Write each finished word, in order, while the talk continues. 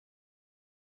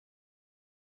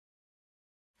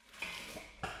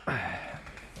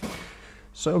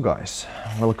So guys,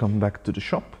 welcome back to the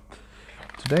shop.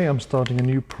 Today I'm starting a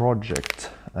new project,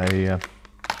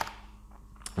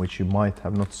 which you might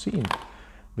have not seen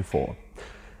before.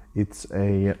 It's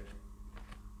a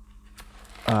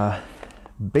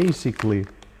basically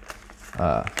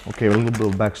okay, a little bit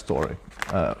of backstory.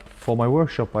 For my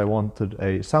workshop I wanted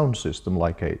a sound system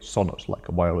like a Sonos, like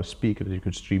a wireless speaker that you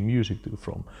could stream music to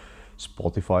from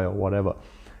Spotify or whatever,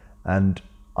 and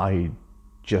I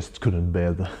just couldn't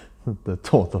bear the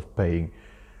thought of paying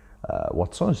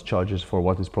what Sonos charges for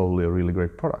what is probably a really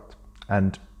great product.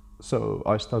 And so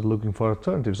I started looking for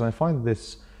alternatives, and I find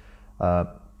this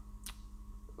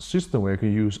system where you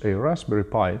can use a Raspberry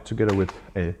Pi together with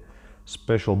a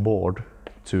special board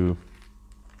to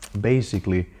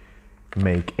basically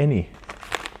make any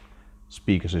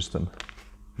speaker system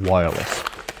wireless.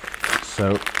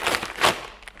 So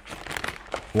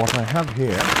what I have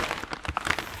here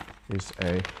is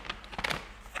a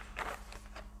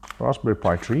Raspberry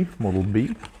Pi 3 Model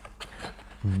B,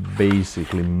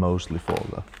 basically mostly for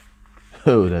the,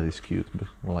 oh that is cute, but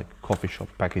like coffee shop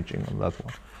packaging on that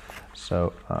one.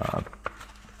 So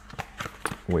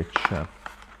which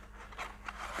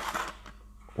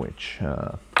we're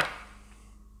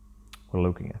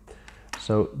looking at.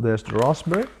 So there's the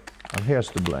Raspberry, and here's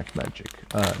the black magic.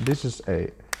 This is a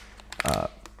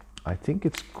I think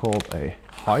it's called a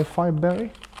HifiBerry.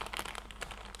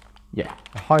 Yeah,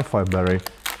 a HifiBerry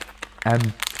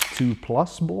AMP2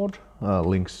 Plus board.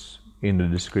 Links in the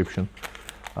description.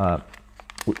 And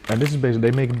this is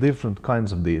basically, they make different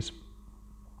kinds of these,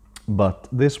 but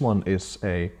this one is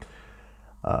a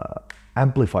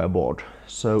amplifier board.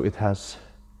 So it has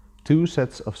two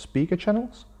sets of speaker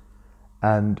channels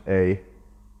and a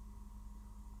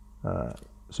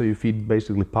so you feed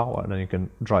basically power, and then you can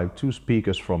drive two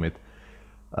speakers from it.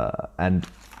 And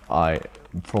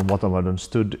from what I've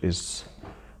understood, is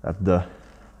that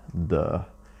the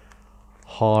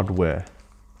hardware,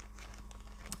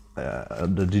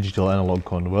 the digital analog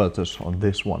converters on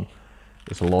this one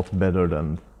is a lot better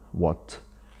than what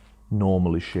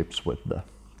normally ships with the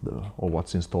or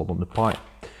what's installed on the Pi.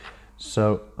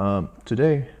 So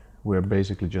today we're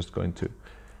basically just going to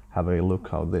have a look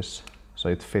how this, so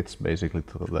it fits basically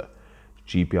to the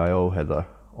GPIO header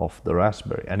of the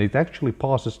Raspberry, and it actually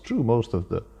passes through most of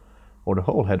the, or the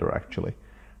whole header actually.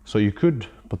 So you could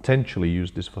potentially use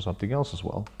this for something else as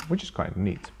well, which is kind of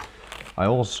neat. I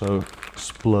also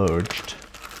splurged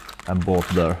and bought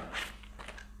the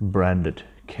branded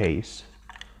case,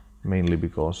 mainly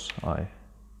because I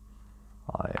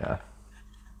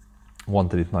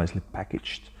wanted it nicely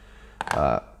packaged.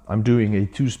 I'm doing a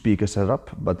two-speaker setup,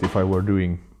 but if I were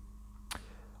doing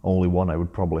only one, I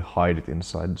would probably hide it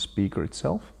inside the speaker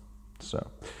itself. So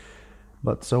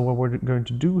what we're going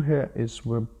to do here is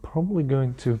we're probably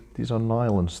going to, these are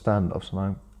nylon standoffs, and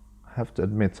I have to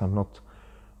admit I'm not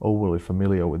overly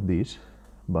familiar with these,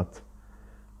 but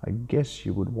I guess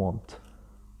you would want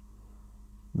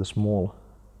the small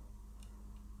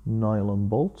nylon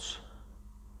bolts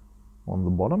on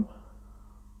the bottom,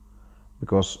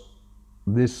 because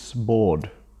this board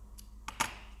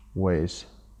weighs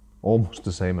almost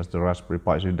the same as the Raspberry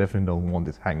Pi, so you definitely don't want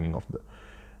it hanging off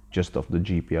just off the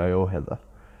GPIO header.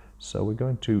 So we're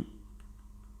going to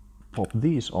pop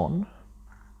these on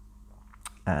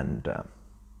and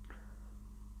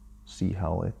see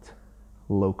how it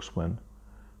looks when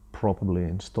properly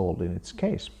installed in its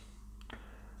case.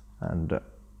 And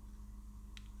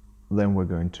then we're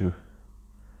going to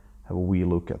have a wee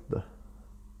look at the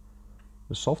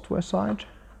software side,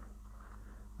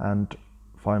 and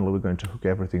finally we're going to hook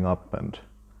everything up and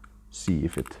see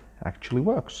if it actually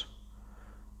works.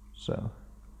 So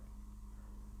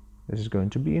this is going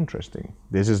to be interesting.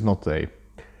 This is not a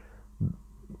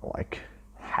like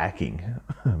hacking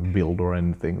build or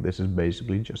anything. This is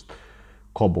basically just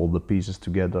cobble the pieces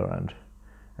together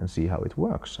and see how it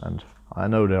works. And I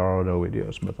know there are other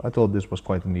videos, but I thought this was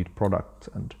quite a neat product,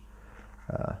 and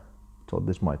thought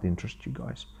this might interest you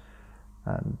guys.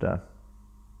 And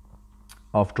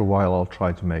after a while I'll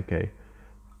try to make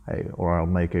I'll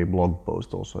make a blog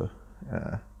post also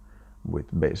with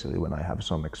basically when I have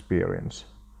some experience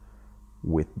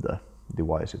with the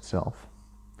device itself.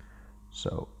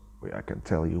 So I can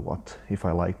tell you what, if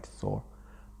I liked it or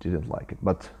didn't like it.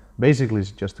 But basically it's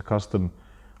just a custom,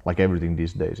 like everything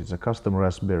these days, it's a custom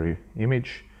Raspberry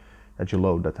image that you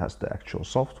load that has the actual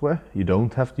software. You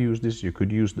don't have to use this, you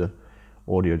could use the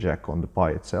audio jack on the Pi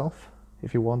itself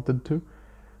if you wanted to,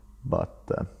 but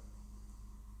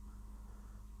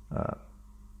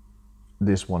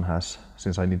this one has,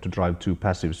 since I need to drive two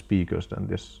passive speakers, then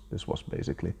this was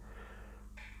basically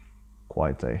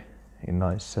quite a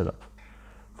nice setup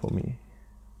for me.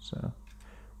 So what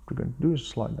we're going to do is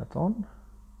slide that on,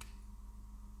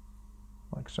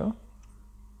 like so.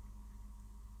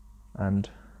 And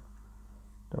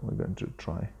then we're going to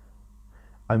try.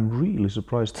 I'm really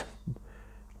surprised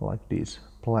like these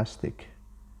plastic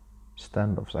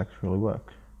standoffs actually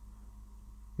work.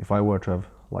 If I were to have,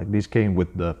 like this came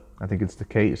with the, I think it's the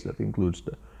case that includes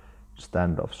the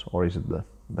standoffs, or is it the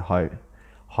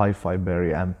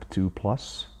HifiBerry AMP2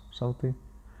 Plus something?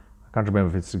 I can't remember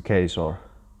if it's the case or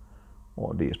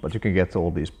these, but you can get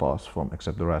all these parts from,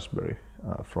 except the RasPi,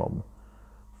 from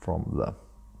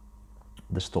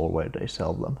the store where they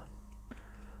sell them.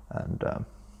 And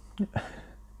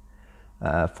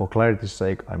for clarity's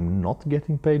sake, I'm not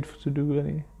getting paid to do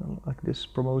any like this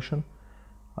promotion.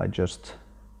 I just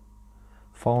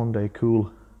found a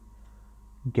cool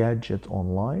gadget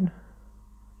online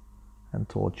and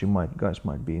thought you guys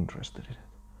might be interested in it.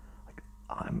 Like,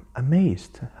 I'm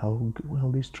amazed how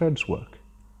well these threads work.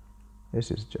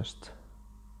 This is just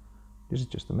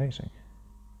amazing.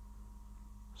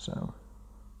 So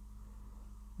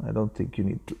I don't think you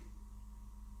need to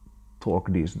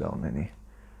torque these down any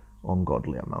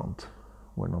ungodly amount.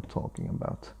 We're not talking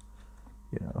about,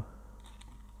 you know,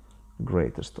 the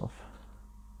greatest stuff.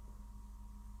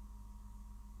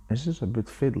 This is a bit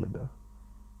fiddly though.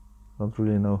 Don't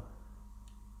really know.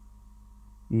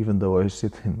 Even though I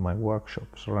sit in my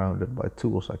workshop surrounded by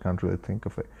tools, I can't really think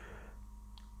of it.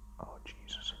 Oh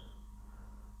Jesus.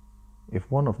 If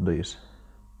one of these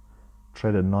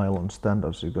threaded nylon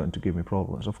standoffs is going to give me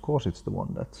problems, of course it's the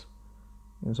one that's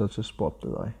in such a spot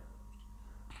that I...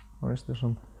 Or is there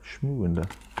some shmoo in the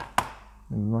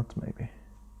nut maybe?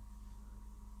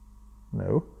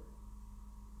 No?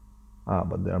 Ah,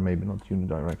 but they are maybe not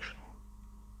unidirectional.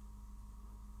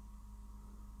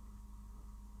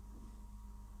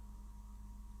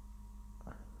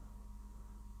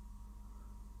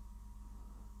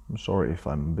 I'm sorry if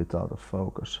I'm a bit out of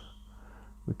focus.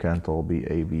 We can't all be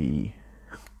AVE.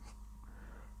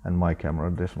 And my camera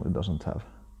definitely doesn't have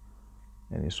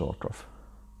any sort of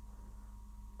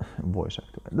voice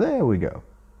activator. There we go.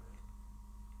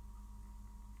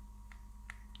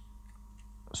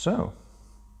 So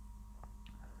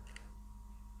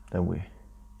then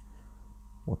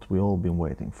what we all been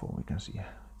waiting for, we can see.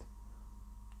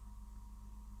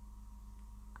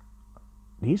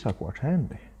 These are quite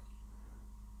handy.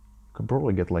 You can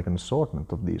probably get like an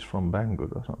assortment of these from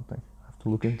Banggood or something. I have to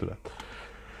look into that.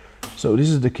 So this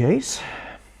is the case,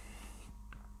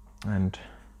 and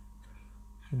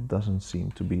it doesn't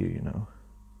seem to be, you know,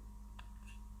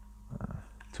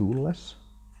 toolless.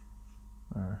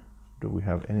 Do we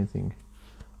have anything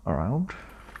around?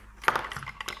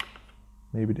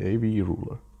 Maybe the AVE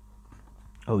ruler.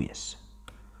 Oh yes.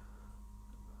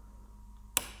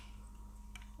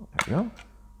 There we go.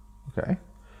 Okay.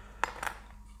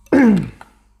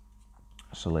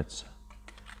 So let's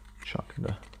chuck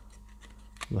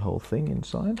the whole thing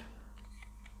inside.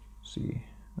 See,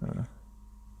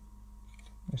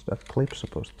 is that clip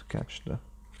supposed to catch the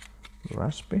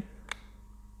RasPi?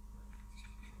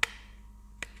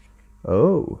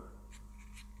 Oh,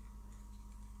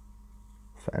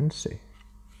 fancy.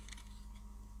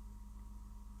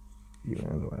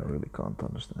 Even though I really can't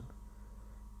understand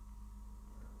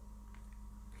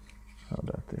how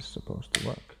that is supposed to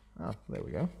work. Ah, there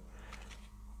we go.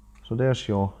 So there's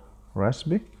your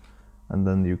RasPi, and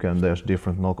then you can, there's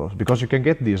different knockoffs, because you can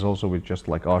get these also with just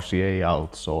like RCA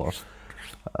outs or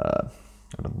I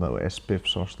don't know,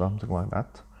 SPIFs or something like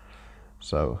that.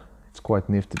 So it's quite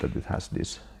nifty that it has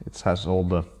this. It has all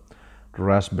the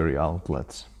Raspberry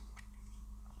outlets,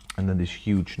 and then this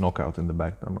huge knockout in the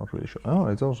back. I'm not really sure. Oh,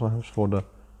 it also has for the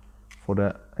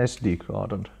SD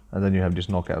card, and then you have this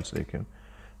knockout so you can,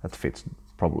 that fits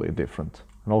probably different,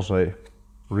 and also a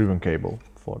ribbon cable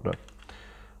for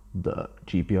the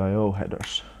GPIO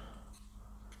headers.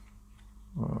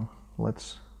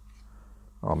 Let's,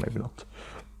 or maybe not.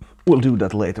 We'll do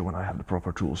that later when I have the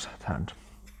proper tools at hand.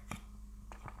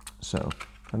 So,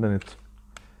 and then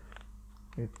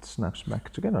it snaps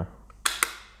back together.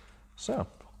 So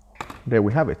there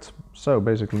we have it. So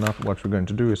basically now what we're going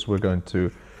to do is we're going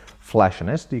to flash an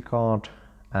SD card,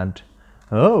 and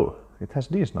oh, it has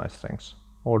these nice things,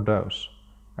 or those.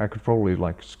 I could probably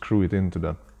like screw it into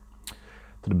the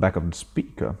back of the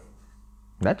speaker.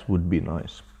 That would be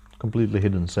nice. Completely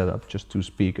hidden setup, just two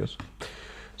speakers.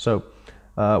 So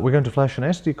we're going to flash an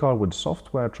SD card with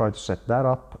software, try to set that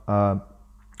up,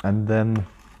 and then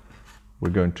we're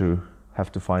going to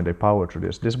have to find a power to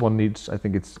this. This one needs, I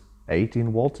think it's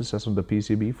 18 volts, it says on the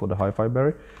PCB for the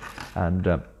HifiBerry,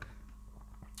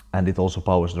 and it also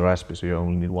powers the RasPi, so you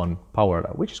only need one power,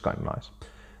 which is kind of nice.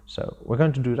 So we're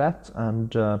going to do that,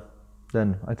 and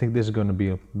then I think this is going to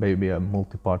be maybe a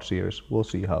multi-part series. We'll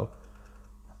see how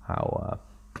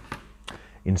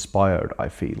inspired I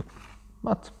feel.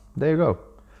 But there you go,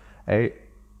 a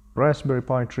Raspberry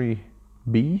Pi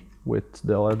 3B with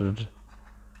the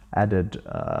added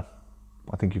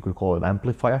I think you could call it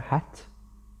amplifier hat,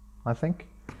 I think,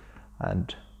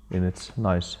 and in its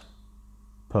nice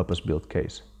purpose-built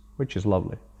case, which is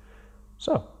lovely.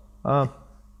 So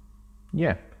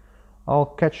yeah, I'll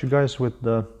catch you guys with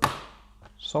the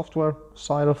software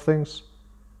side of things,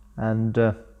 and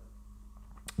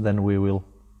then we will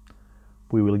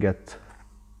get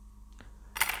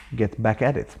back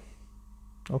at it.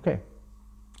 Okay,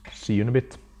 see you in a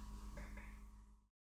bit.